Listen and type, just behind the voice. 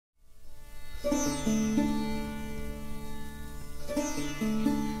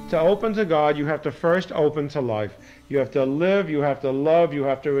To open to God, you have to first open to life. You have to live, you have to love, you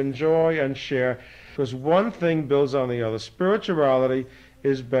have to enjoy and share, because one thing builds on the other. Spirituality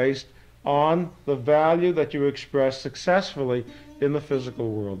is based on the value that you express successfully in the physical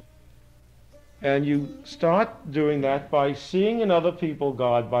world. And you start doing that by seeing in other people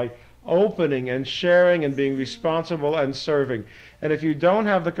God, by opening and sharing and being responsible and serving. And if you don't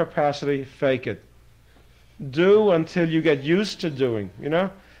have the capacity, fake it. Do until you get used to doing,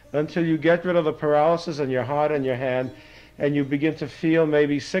 until you get rid of the paralysis in your heart and your hand, and you begin to feel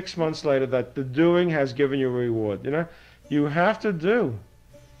maybe 6 months later that the doing has given you a reward. You have to do.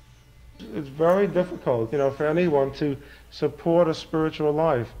 It's very difficult, for anyone to support a spiritual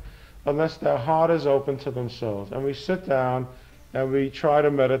life unless their heart is open to themselves. And we sit down and we try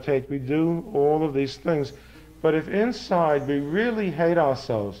to meditate, we do all of these things. But if inside we really hate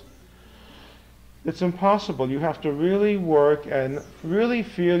ourselves, it's impossible. You have to really work and really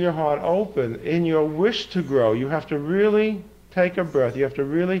feel your heart open in your wish to grow. You have to really take a breath. You have to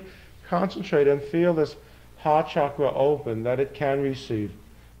really concentrate and feel this heart chakra open, that it can receive.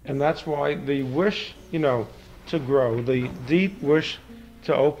 And that's why the wish, to grow, the deep wish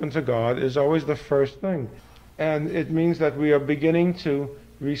to open to God is always the first thing. And it means that we are beginning to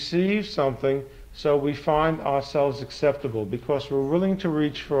receive something, so we find ourselves acceptable, because we're willing to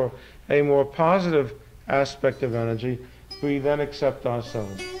reach for a more positive aspect of energy. We then accept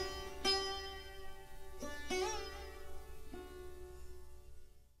ourselves.